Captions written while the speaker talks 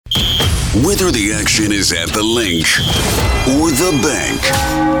Whether the action is at the link or the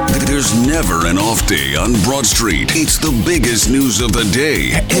bank, there's never an off day on Broad Street. It's the biggest news of the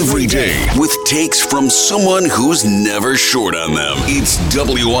day, every day, with takes from someone who's never short on them. It's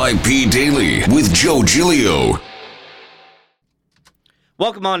WIP Daily with Joe Giglio.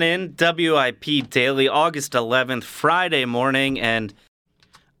 Welcome on in, WIP Daily, August 11th, Friday morning, and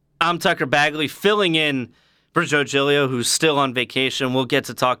I'm Tucker Bagley filling in for Joe Giglio, who's still on vacation. We'll get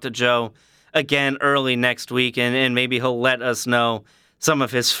to talk to Joe again early next week, and maybe he'll let us know some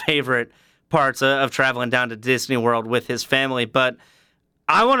of his favorite parts of traveling down to Disney World with his family. But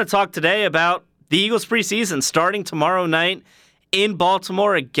I want to talk today about the Eagles preseason starting tomorrow night in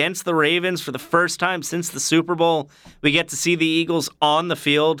Baltimore against the Ravens for the first time since the Super Bowl. We get to see the Eagles on the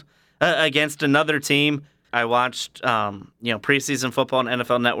field against another team. I watched preseason football on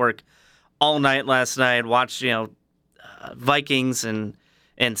NFL Network all night last night. Watched Vikings and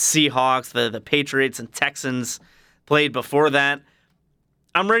Seahawks, the Patriots and Texans played before that.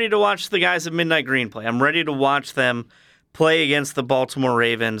 I'm ready to watch the guys at Midnight Green play. I'm ready to watch them play against the Baltimore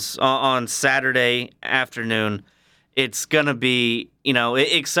Ravens on Saturday afternoon. It's going to be,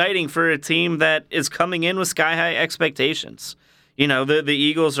 exciting for a team that is coming in with sky-high expectations. The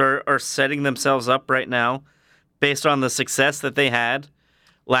Eagles are setting themselves up right now based on the success that they had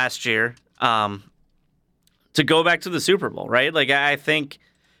last year to go back to the Super Bowl, right? Like, I think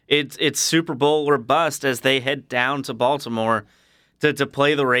it's Super Bowl or bust as they head down to Baltimore to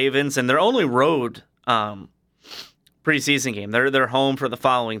play the Ravens, and their only road preseason game. They're home for the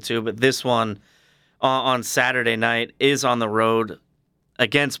following two, but this one on Saturday night is on the road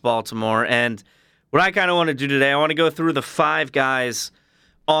against Baltimore. And what I kind of want to do today, I want to go through the 5 guys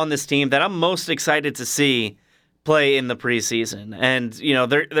on this team that I'm most excited to see play in the preseason. And,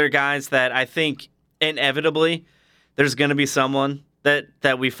 they're guys that I think inevitably there's going to be someone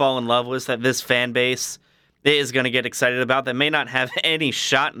that we fall in love with, that this fan base is going to get excited about, that may not have any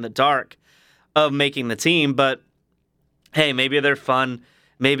shot in the dark of making the team, but hey, maybe they're fun.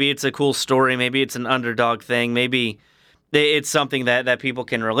 Maybe it's a cool story. Maybe it's an underdog thing. Maybe it's something that people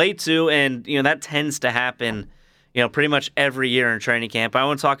can relate to, and that tends to happen pretty much every year in training camp. I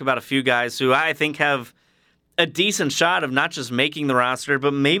want to talk about a few guys who I think have a decent shot of not just making the roster,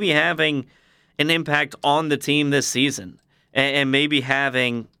 but maybe having an impact on the team this season, and maybe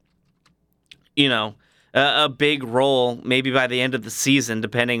having, a big role maybe by the end of the season,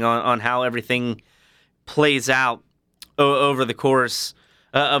 depending on how everything plays out over the course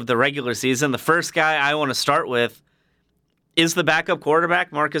of the regular season. The first guy I want to start with is the backup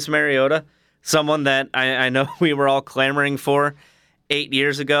quarterback, Marcus Mariota, someone that I know we were all clamoring for 8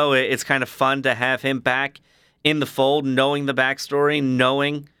 years ago. It's kind of fun to have him back in the fold, knowing the backstory,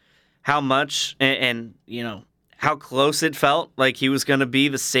 knowing how much and how close it felt like he was going to be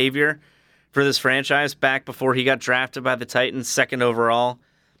the savior for this franchise back before he got drafted by the Titans, 2nd overall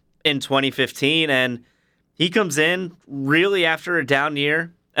in 2015. And he comes in really after a down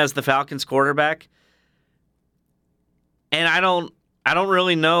year as the Falcons quarterback. And I don't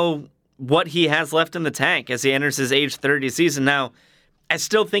really know what he has left in the tank as he enters his age 30 season. Now, I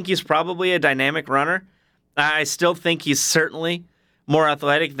still think he's probably a dynamic runner. I still think he's certainly more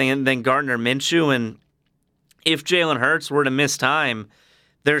athletic than Gardner Minshew. And if Jalen Hurts were to miss time,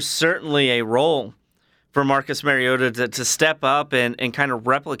 there's certainly a role for Marcus Mariota to step up and kind of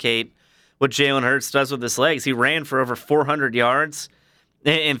replicate what Jalen Hurts does with his legs. He ran for over 400 yards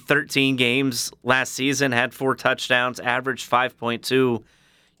in 13 games last season, had 4 touchdowns, averaged 5.2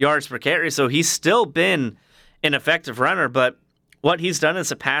 yards per carry. So he's still been an effective runner, but what he's done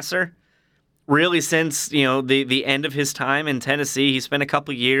as a passer, really since the end of his time in Tennessee, he spent a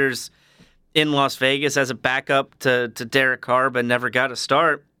couple years in Las Vegas as a backup to Derek Carr, but never got a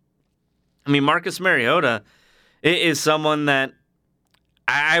start. I mean, Marcus Mariota is someone that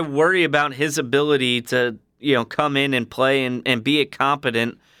I worry about his ability to, come in and play and be a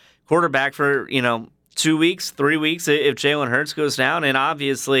competent quarterback for, 2 weeks, 3 weeks if Jalen Hurts goes down. And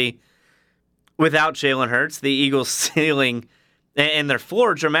obviously, without Jalen Hurts, the Eagles' ceiling and their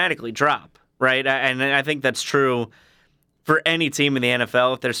floor dramatically drop, right? And I think that's true for any team in the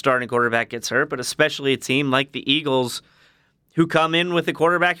NFL if their starting quarterback gets hurt, but especially a team like the Eagles who come in with a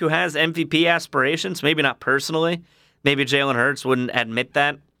quarterback who has MVP aspirations, maybe not personally. Maybe Jalen Hurts wouldn't admit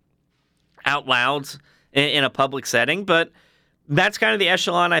that out loud in a public setting, but that's kind of the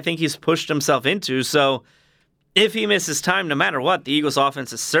echelon I think he's pushed himself into. So if he misses time, no matter what, the Eagles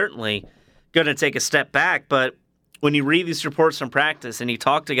offense is certainly going to take a step back. But when you read these reports from practice and you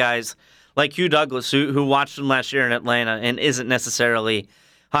talk to guys like Hugh Douglas, who watched him last year in Atlanta and isn't necessarily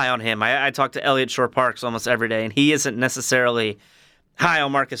high on him. I talk to Elliott Shore-Parks almost every day, and he isn't necessarily high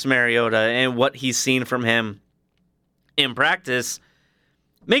on Marcus Mariota and what he's seen from him in practice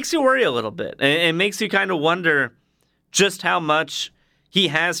makes you worry a little bit. It makes you kind of wonder just how much he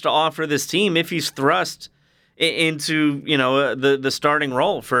has to offer this team if he's thrust into, the starting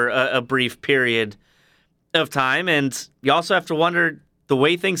role for a brief period of time. And you also have to wonder the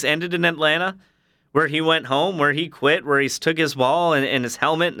way things ended in Atlanta, where he went home, where he quit, where he took his ball and his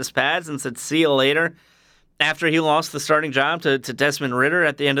helmet and his pads and said, see you later, after he lost the starting job to Desmond Ridder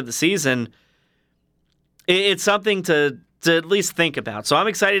at the end of the season. It's something to at least think about. So I'm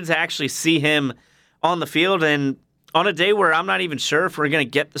excited to actually see him on the field, and on a day where I'm not even sure if we're going to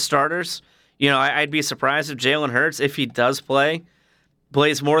get the starters. I'd be surprised if Jalen Hurts, if he does play,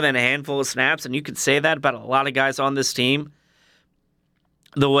 plays more than a handful of snaps, and you could say that about a lot of guys on this team.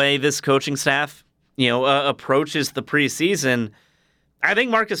 The way this coaching staff, approaches the preseason, I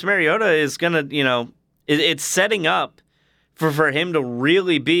think Marcus Mariota is going to, it's setting up for him to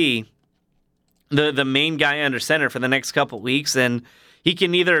really be the main guy under center for the next couple weeks, and he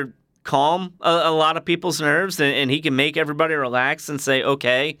can either calm a lot of people's nerves and he can make everybody relax and say,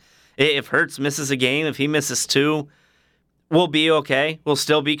 okay, if Hurts misses a game, if he misses 2, we'll be okay. We'll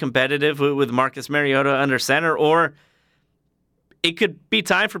still be competitive with Marcus Mariota under center, or it could be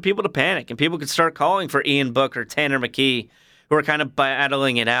time for people to panic and people could start calling for Ian Book or Tanner McKee, who are kind of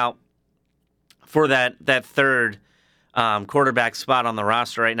battling it out for that third quarterback spot on the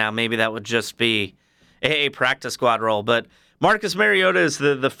roster right now. Maybe that would just be a practice squad role. But Marcus Mariota is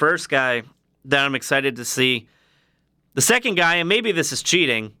the first guy that I'm excited to see. The second guy, and maybe this is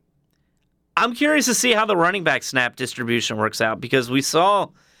cheating, I'm curious to see how the running back snap distribution works out, because we saw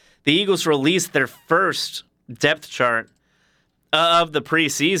the Eagles release their first depth chart of the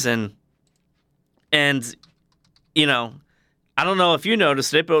preseason. And, I don't know if you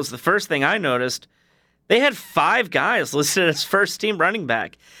noticed it, but it was the first thing I noticed. They had 5 guys listed as first-team running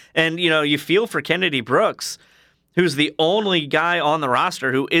back. And, you feel for Kennedy Brooks, who's the only guy on the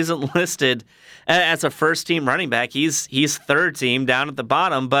roster who isn't listed as a first-team running back. He's third team down at the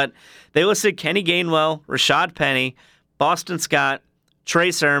bottom, but they listed Kenny Gainwell, Rashad Penny, Boston Scott,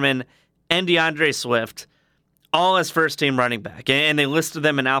 Trey Sermon, and DeAndre Swift, all as first-team running back. And they listed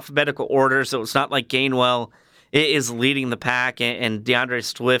them in alphabetical order, so it's not like Gainwell is leading the pack and DeAndre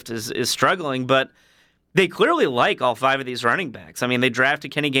Swift is struggling, but they clearly like all 5 of these running backs. I mean, they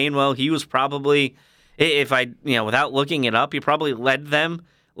drafted Kenny Gainwell. He was probably, without looking it up, he probably led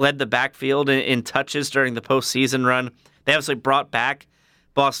the backfield in touches during the postseason run. They obviously brought back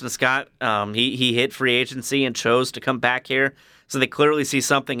Boston Scott. He hit free agency and chose to come back here. So they clearly see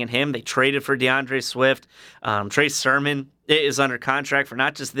something in him. They traded for DeAndre Swift. Trey Sermon is under contract for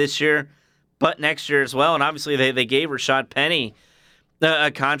not just this year, but next year as well. And obviously they gave Rashad Penny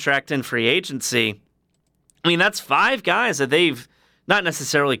a contract in free agency. I mean, that's 5 guys that they've not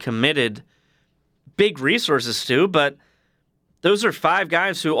necessarily committed big resources to, but those are 5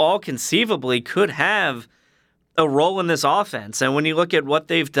 guys who all conceivably could have a role in this offense. And when you look at what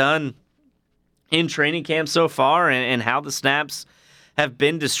they've done in training camp so far and how the snaps have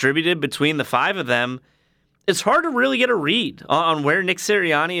been distributed between the 5 of them, it's hard to really get a read on where Nick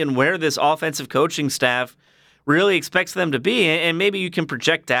Sirianni and where this offensive coaching staff really expects them to be. And maybe you can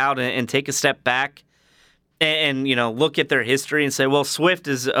project out and take a step back and look at their history and say, well, Swift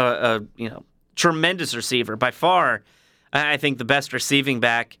is a tremendous receiver. By far, I think the best receiving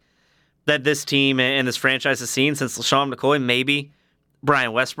back that this team and this franchise has seen since LaShawn McCoy, maybe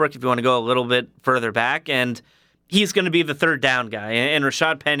Brian Westbrook, if you want to go a little bit further back. And he's going to be the third down guy. And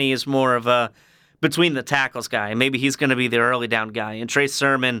Rashad Penny is more of a between the tackles guy. And maybe he's going to be the early down guy. And Trey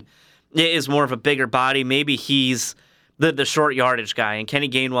Sermon is more of a bigger body. Maybe he's the short yardage guy. And Kenny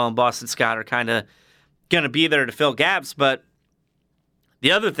Gainwell and Boston Scott are kind of going to be there to fill gaps. But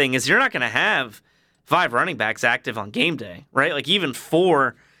the other thing is you're not going to have 5 running backs active on game day, right? Like even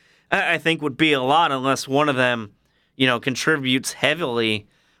 4, I think would be a lot unless one of them, contributes heavily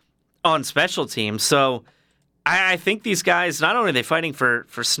on special teams. So I think these guys, not only are they fighting for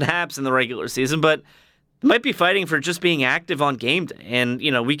snaps in the regular season, but might be fighting for just being active on game day. And,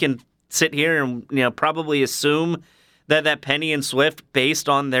 we can sit here and, probably assume that Penny and Swift, based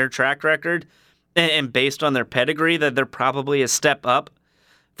on their track record and based on their pedigree, that they're probably a step up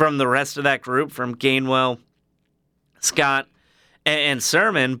from the rest of that group, from Gainwell, Scott, and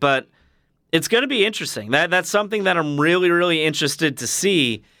Sermon. But it's going to be interesting. That's something that I'm really, really interested to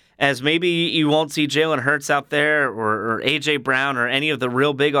see, as maybe you won't see Jalen Hurts out there or A.J. Brown or any of the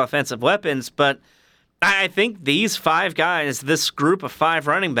real big offensive weapons. But I think these 5 guys, this group of 5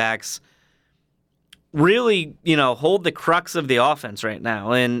 running backs, really, hold the crux of the offense right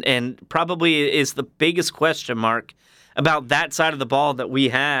now and probably is the biggest question mark about that side of the ball that we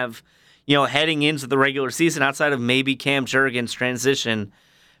have, heading into the regular season outside of maybe Cam Jurgens' transition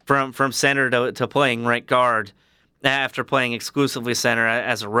from center to playing right guard after playing exclusively center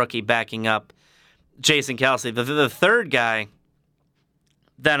as a rookie backing up Jason Kelce. The third guy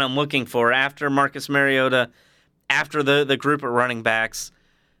that I'm looking for after Marcus Mariota, after the group of running backs,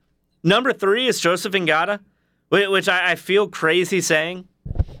 number 3 is Joseph Ngata, which I feel crazy saying.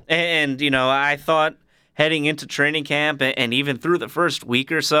 And, I thought heading into training camp and even through the first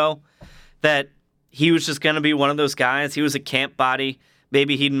week or so that he was just going to be one of those guys. He was a camp body.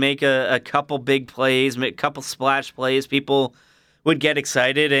 Maybe he'd make a couple big plays, make a couple splash plays. People would get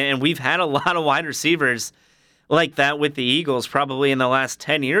excited. And we've had a lot of wide receivers like that with the Eagles probably in the last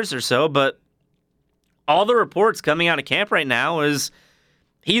 10 years or so. But all the reports coming out of camp right now is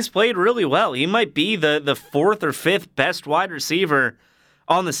he's played really well. He might be the 4th or 5th best wide receiver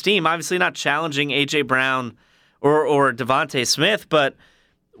on this team. Obviously not challenging A.J. Brown or Devontae Smith, but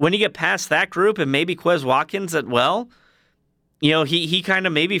when you get past that group and maybe Quez Watkins as well, he kind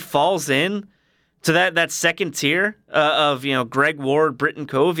of maybe falls in to that second tier of, Greg Ward, Britton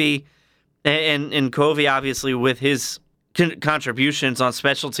Covey, and Covey obviously with his contributions on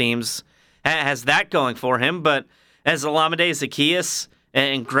special teams has that going for him. But as Olamide Zaccheaus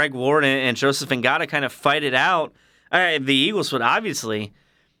and Greg Ward and Joseph Ngata kind of fight it out, the Eagles would obviously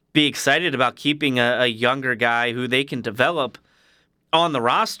be excited about keeping a younger guy who they can develop on the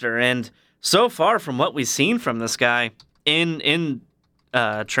roster. And so far from what we've seen from this guy in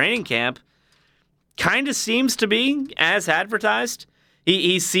training camp, kind of seems to be as advertised.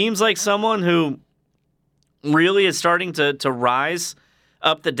 He seems like someone who really is starting to rise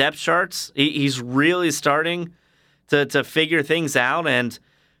up the depth charts. He's really starting to figure things out, and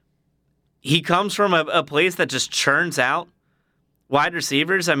he comes from a place that just churns out wide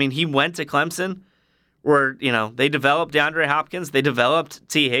receivers. I mean, he went to Clemson where, they developed DeAndre Hopkins, they developed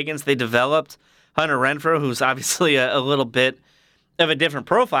T. Higgins, they developed Hunter Renfrow, who's obviously a little bit of a different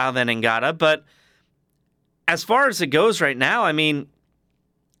profile than Ngata. But as far as it goes right now, I mean,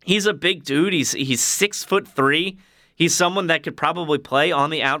 he's a big dude. He's 6'3". He's someone that could probably play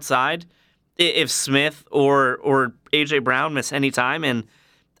on the outside if Smith or A.J. Brown miss any time. And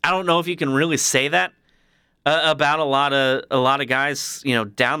I don't know if you can really say that about a lot of guys,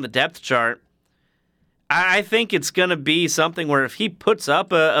 down the depth chart. I think it's going to be something where if he puts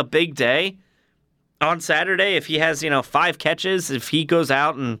up a big day on Saturday, if he has, 5 catches, if he goes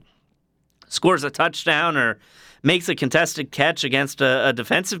out and scores a touchdown or makes a contested catch against a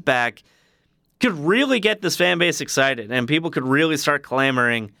defensive back, could really get this fan base excited, and people could really start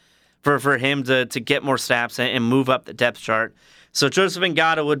clamoring for him to get more snaps and move up the depth chart. So Joseph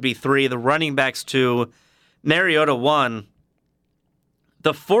Ngata would be 3, the running backs 2, Mariota 1.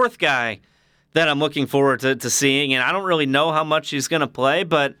 The 4th guy that I'm looking forward to seeing, and I don't really know how much he's going to play,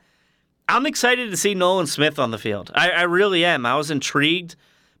 but I'm excited to see Nolan Smith on the field. I really am. I was intrigued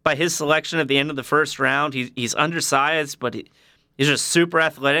by his selection at the end of the first round. He's undersized, but he's just super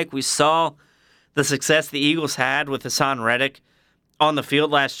athletic. We saw the success the Eagles had with Hassan Reddick on the field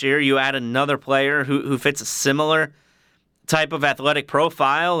last year. You add another player who fits a similar type of athletic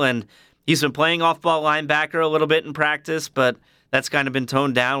profile, and he's been playing off-ball linebacker a little bit in practice, but that's kind of been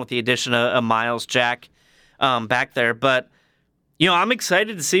toned down with the addition of Miles Jack back there. But, I'm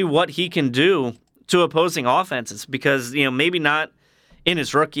excited to see what he can do to opposing offenses because, maybe not in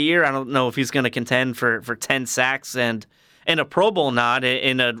his rookie year. I don't know if he's going to contend for 10 sacks and a Pro Bowl nod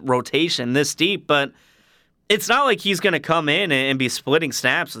in a rotation this deep, but it's not like he's going to come in and be splitting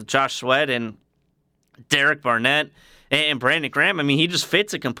snaps with Josh Sweat and Derek Barnett and Brandon Graham. I mean, he just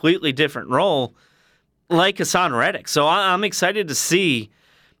fits a completely different role like Hassan Reddick. So I'm excited to see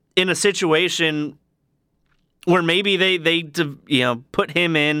in a situation where maybe they put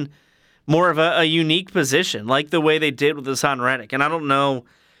him in more of a unique position, like the way they did with Hassan Reddick. And I don't know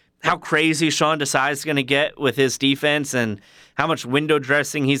how crazy Sean Desai is going to get with his defense and how much window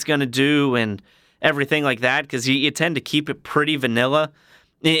dressing he's going to do and everything like that, because you tend to keep it pretty vanilla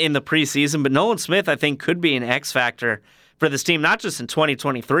in the preseason. But Nolan Smith, I think, could be an X factor for this team, not just in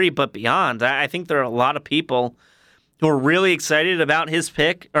 2023, but beyond. I think there are a lot of people who are really excited about his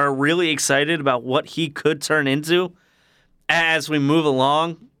pick, are really excited about what he could turn into as we move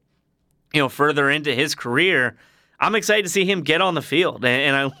along, further into his career. I'm excited to see him get on the field,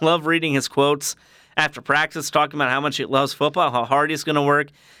 and I love reading his quotes after practice, talking about how much he loves football, how hard he's going to work.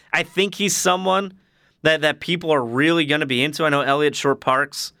 I think he's someone that people are really going to be into. I know Elliott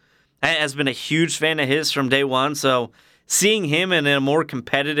Short-Parks has been a huge fan of his from day one, so seeing him in a more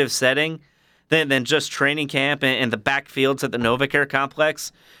competitive setting than just training camp and the backfields at the NovaCare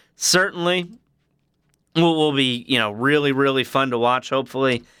complex certainly will be, really, really fun to watch,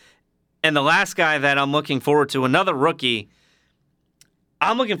 hopefully. And the last guy that I'm looking forward to, another rookie,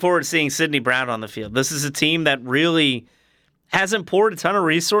 I'm looking forward to seeing Sidney Brown on the field. This is a team that really hasn't poured a ton of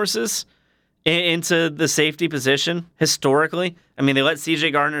resources into the safety position historically. I mean, they let C.J.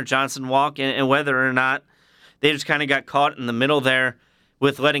 Gardner-Johnson walk, and whether or not they just kind of got caught in the middle there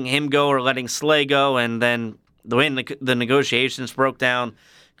with letting him go or letting Slay go, and then the way the negotiations broke down,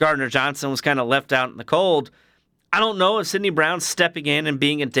 Gardner-Johnson was kind of left out in the cold. I don't know if Sidney Brown's stepping in and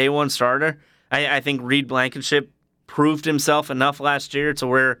being a day one starter. I think Reed Blankenship proved himself enough last year to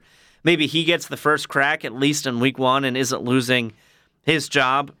where maybe he gets the first crack, at least in week one, and isn't losing his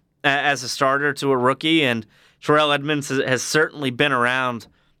job as a starter to a rookie. And Terrell Edmonds has certainly been around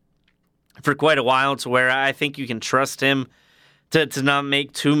for quite a while to where I think you can trust him to not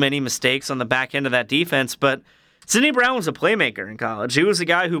make too many mistakes on the back end of that defense. But Sidney Brown was a playmaker in college. He was a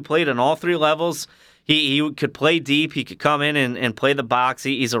guy who played on all three levels. He could play deep. He could come in and play the box.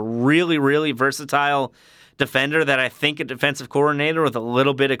 He's a really, really versatile defender that I think a defensive coordinator with a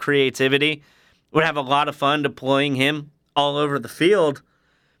little bit of creativity would have a lot of fun deploying him all over the field.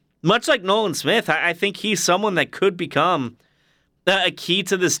 Much like Nolan Smith, I think he's someone that could become a key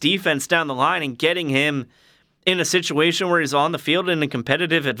to this defense down the line, and getting him in a situation where he's on the field in a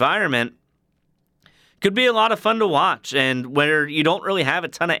competitive environment could be a lot of fun to watch, and where you don't really have a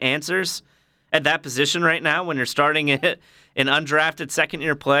ton of answers at that position right now when you're starting an undrafted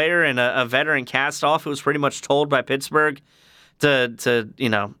second-year player and a veteran cast-off who was pretty much told by Pittsburgh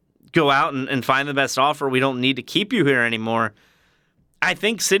to go out and find the best offer. We don't need to keep you here anymore. I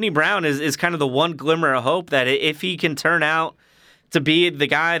think Sidney Brown is kind of the one glimmer of hope that if he can turn out to be the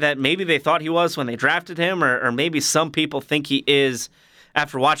guy that maybe they thought he was when they drafted him, or maybe some people think he is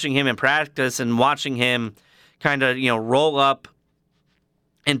after watching him in practice and watching him kind of roll up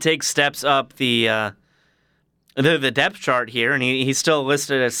and take steps up the depth chart here, and he's still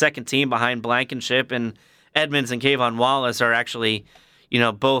listed as second team behind Blankenship, and Edmonds and Kayvon Wallace are actually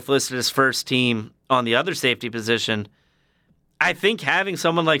both listed as first team on the other safety position. I think having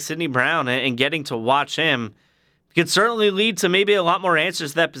someone like Sidney Brown and getting to watch him could certainly lead to maybe a lot more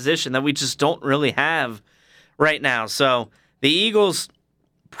answers to that position that we just don't really have right now. So the Eagles'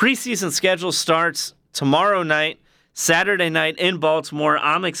 preseason schedule starts tomorrow night, Saturday night in Baltimore.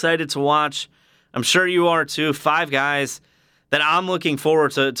 I'm excited to watch. I'm sure you are too. 5 guys that I'm looking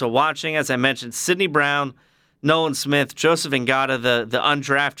forward to watching. As I mentioned, Sidney Brown, Nolan Smith, Joseph Ngata, the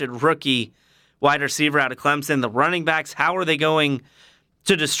undrafted rookie wide receiver out of Clemson, the running backs. How are they going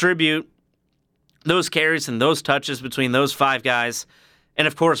to distribute those carries and those touches between those 5 guys? And,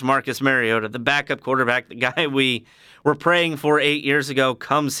 of course, Marcus Mariota, the backup quarterback, the guy we were praying for 8 years ago,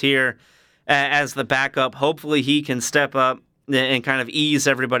 comes here as the backup. Hopefully he can step up and kind of ease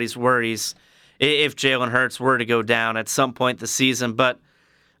everybody's worries if Jalen Hurts were to go down at some point this season. But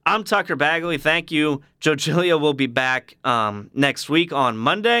I'm Tucker Bagley. Thank you. Joe Giglio will be back next week on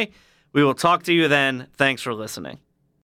Monday. We will talk to you then. Thanks for listening.